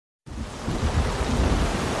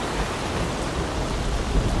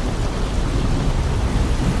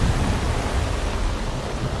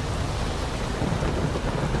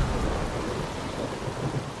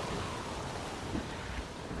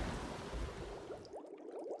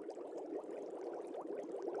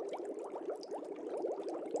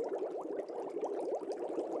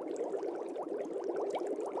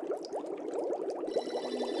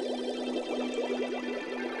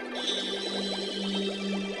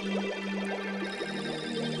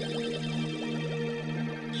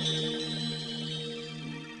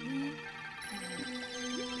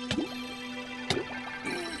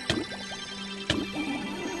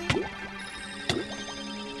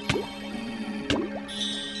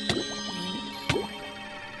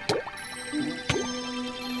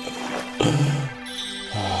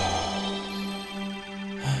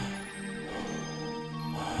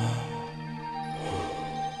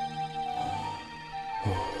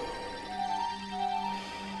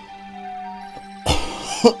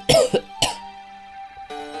Where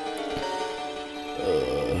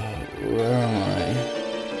am I?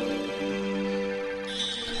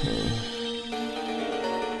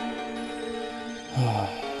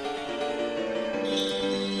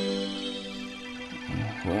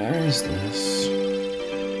 Where is this?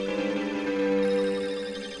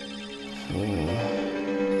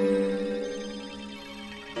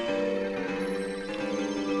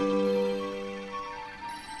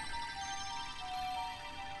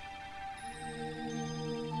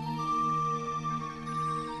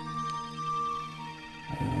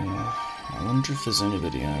 I wonder if there's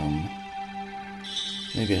anybody home.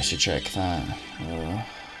 Maybe I should check that.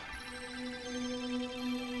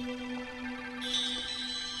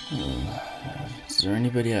 Is there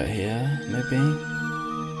anybody out here? Maybe?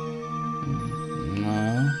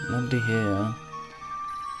 No, nobody here.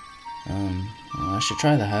 Well, I should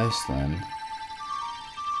try the house then.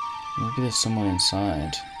 Maybe there's someone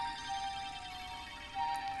inside.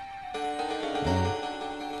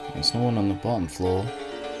 There's no one on the bottom floor.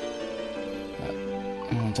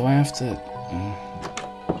 Do I have to...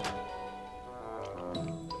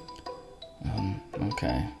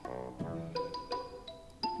 okay.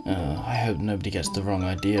 I hope nobody gets the wrong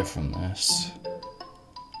idea from this.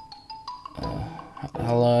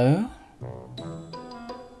 Hello?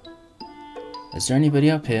 Is there anybody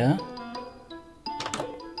up here?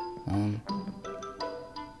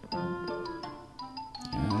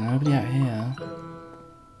 Nobody out here.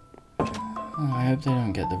 Oh, I hope they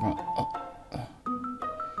don't get the wrong...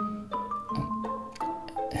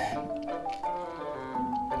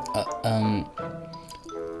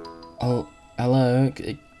 Oh, hello,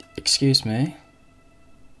 excuse me.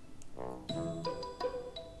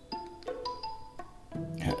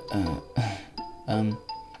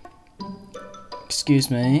 Excuse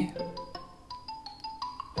me.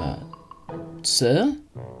 Sir?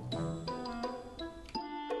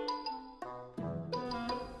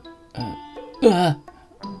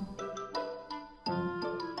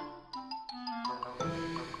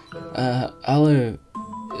 Hello,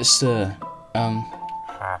 sir.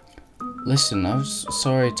 Listen, I was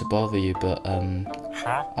sorry to bother you, but, I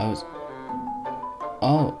was...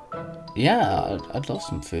 Oh, yeah, I'd love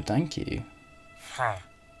some food, thank you.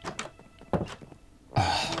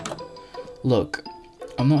 Look,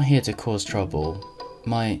 I'm not here to cause trouble.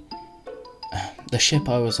 The ship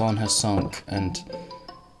I was on has sunk, and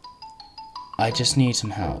I just need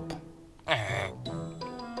some help.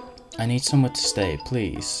 I need somewhere to stay,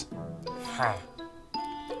 please.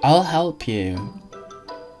 I'll help you.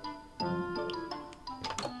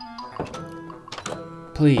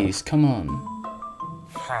 Please, come on.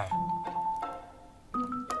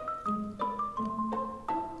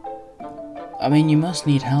 I mean, you must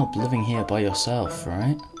need help living here by yourself,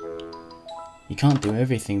 right? You can't do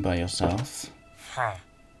everything by yourself.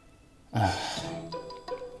 Let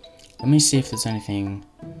me see if there's anything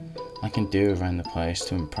I can do around the place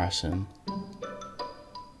to impress him.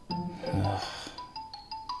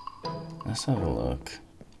 Let's have a look.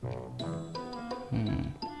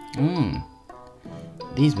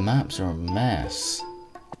 These maps are a mess.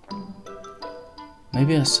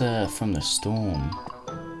 Maybe it's from the storm.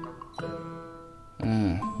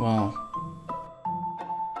 Well.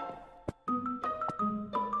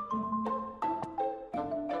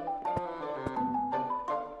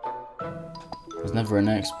 I was never an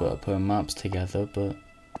expert at putting maps together, but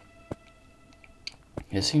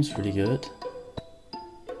it seems pretty good.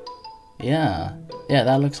 Yeah,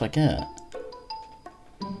 that looks like it.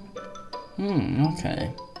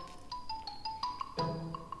 Okay.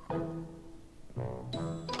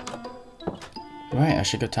 Right, I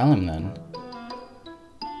should go tell him then.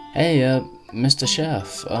 Hey, Mr.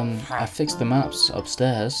 Chef, I fixed the maps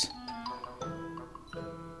upstairs.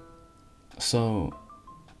 So,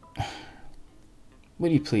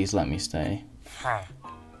 will you please let me stay?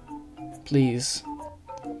 Please.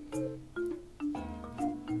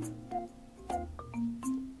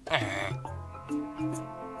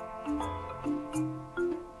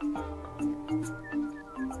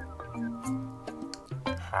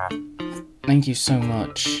 Thank you so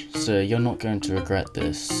much, sir. You're not going to regret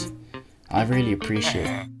this. I really appreciate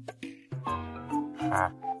it.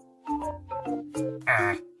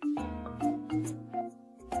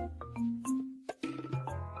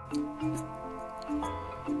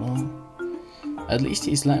 Well, at least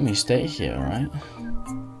he's letting me stay here, right?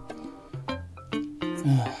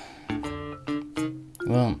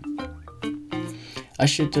 Well, I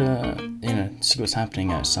should, see what's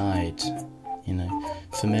happening outside,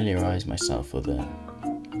 familiarize myself with it.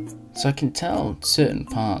 So I can tell certain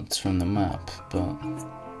parts from the map, but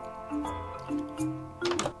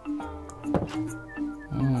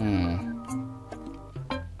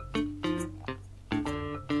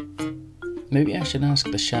Maybe I should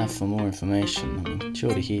ask the chef for more information. I mean,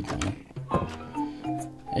 surely he'd know.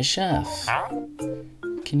 Hey chef,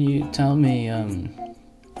 can you tell me,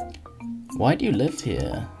 why do you live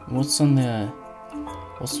here? What's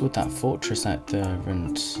with that fortress out there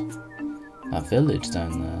and that village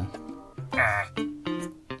down there?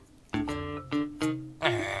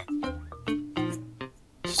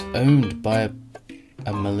 It's owned by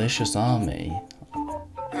a malicious army.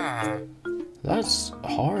 That's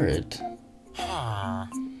horrid.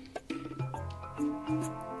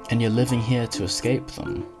 And you're living here to escape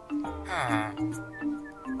them? Oh,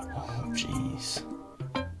 jeez.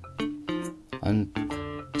 I'm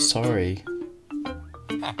sorry.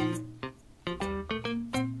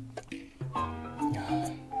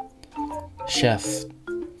 Chef,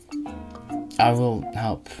 I will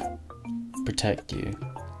help protect you,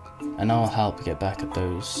 and I'll help get back at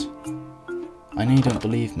those. I know you don't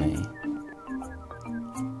believe me,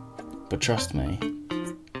 but trust me,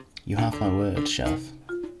 you have my word, Chef.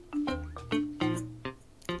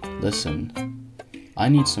 Listen, I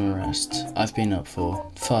need some rest. I've been up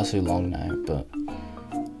for far too long now, but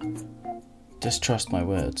just trust my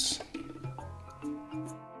words.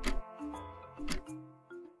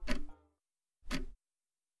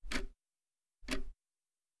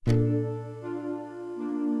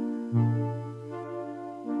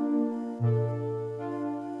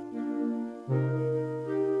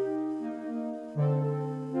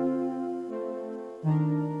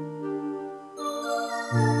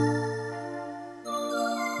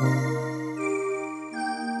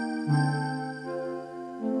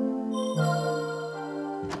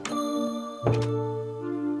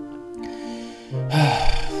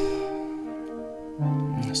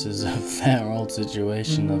 This is a fair old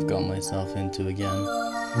situation I've got myself into again.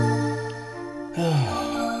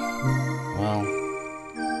 Well,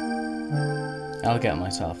 I'll get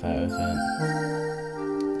myself out of it.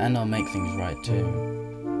 And I'll make things right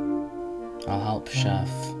too. I'll help Chef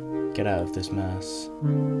get out of this mess.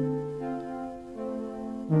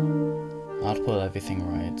 I'll put everything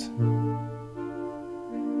right.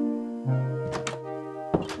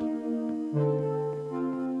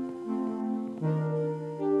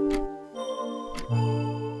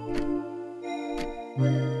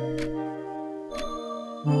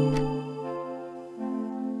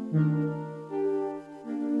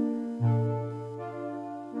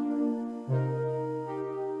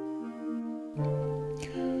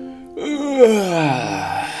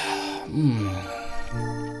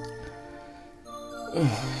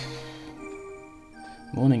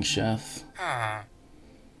 Morning, Chef.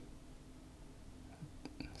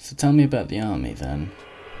 So tell me about the army then.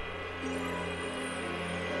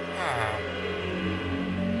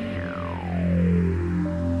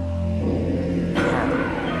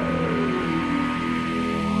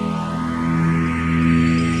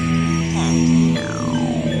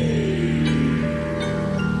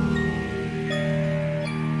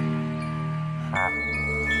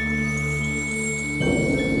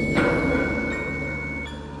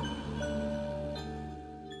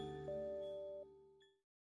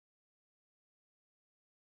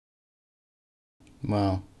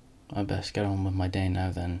 Well, I best get on with my day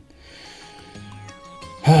now then.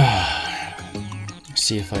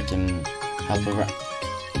 See if I can help around.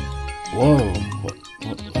 Whoa,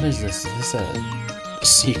 what is this? Is this a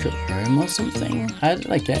secret room or something? How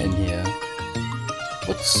did I get in here?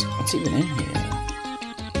 What's even in here?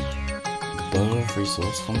 Bow of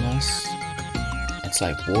resourcefulness? It's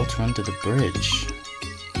like water under the bridge.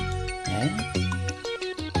 Eh?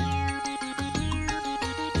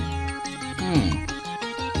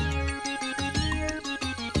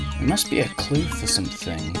 It must be a clue for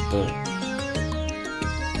something, but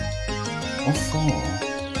what for?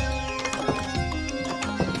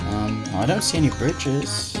 I don't see any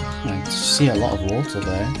bridges. I see a lot of water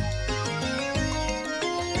though.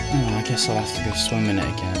 I guess I'll have to go swim in it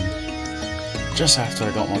again. Just after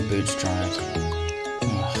I got my boots dried.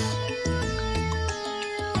 Ugh.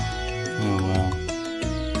 Oh well.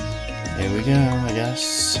 Here we go, I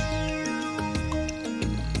guess.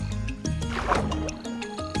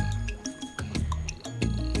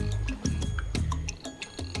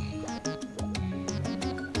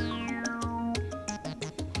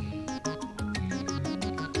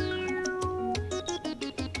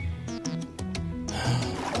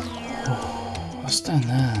 What's down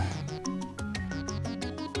there?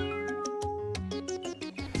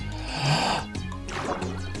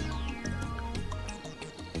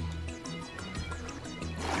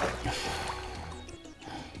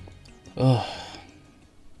 Oh,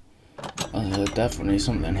 there's definitely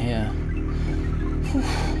something here.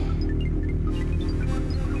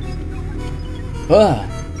 Ah!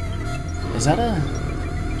 Is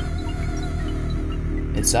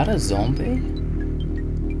that a zombie?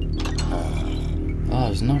 Oh, I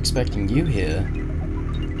was not expecting you here.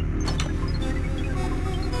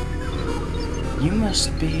 You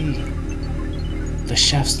must be the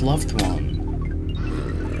chef's loved one.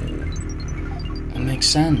 That makes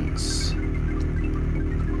sense.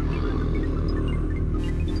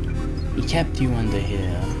 He kept you under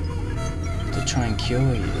here to try and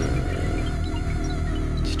cure you.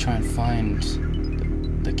 To try and find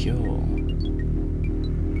the cure.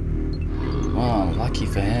 Well, lucky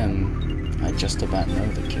for him, I just about know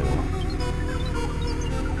the cure.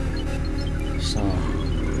 So,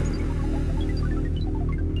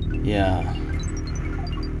 yeah,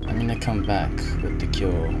 I'm gonna come back with the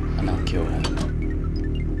cure and I'll cure him.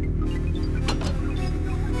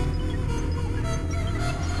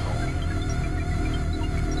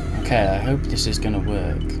 Okay, I hope this is gonna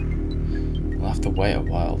work. We'll have to wait a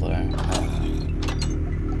while though.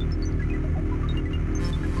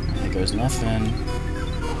 There goes nothing.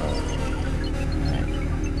 Alright,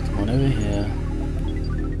 come on over here,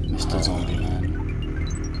 Mr. Zombie Man.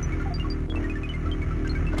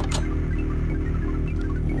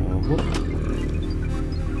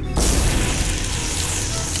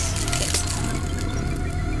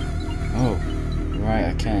 Oh, right,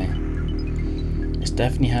 okay. It's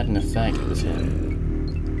definitely had an effect with him.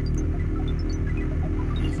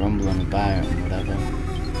 He's rumbling about and whatever.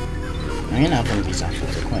 I'm gonna have one of these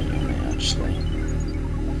apples, they're quite yummy actually.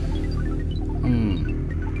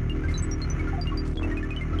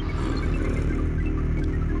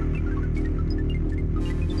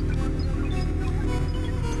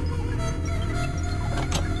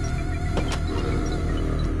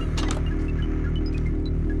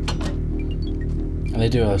 They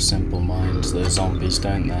do have simple minds, those zombies,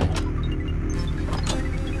 don't they?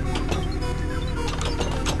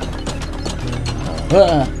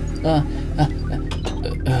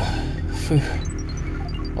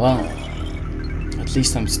 Well, at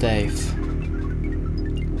least I'm safe.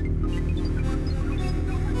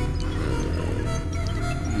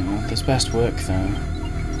 This best work though,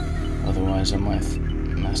 otherwise I might have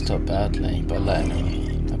messed up badly by letting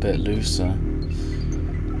him a bit looser.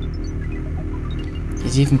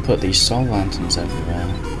 He's even put these soul lanterns everywhere.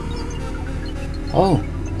 Oh!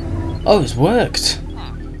 Oh, it's worked!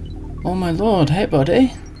 Oh my lord, hey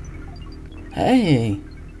buddy! Hey!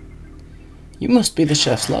 You must be the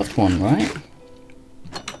chef's loved one, right?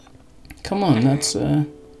 Come on, let's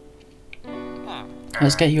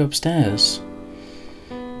get you upstairs.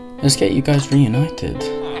 Let's get you guys reunited.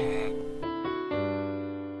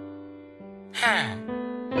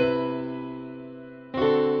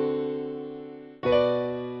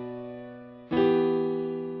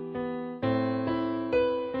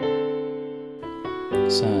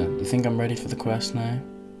 So, do you think I'm ready for the quest now?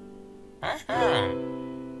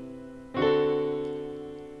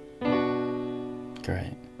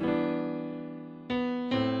 Great.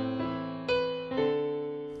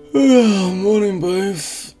 Morning,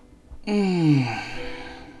 both.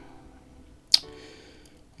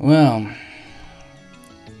 Well,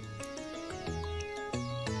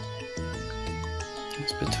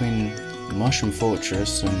 it's between the Mushroom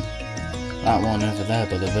Fortress and that one over there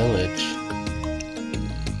by the village.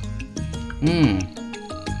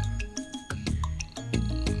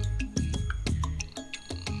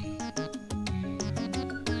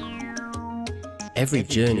 Every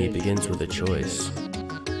journey begins with a choice.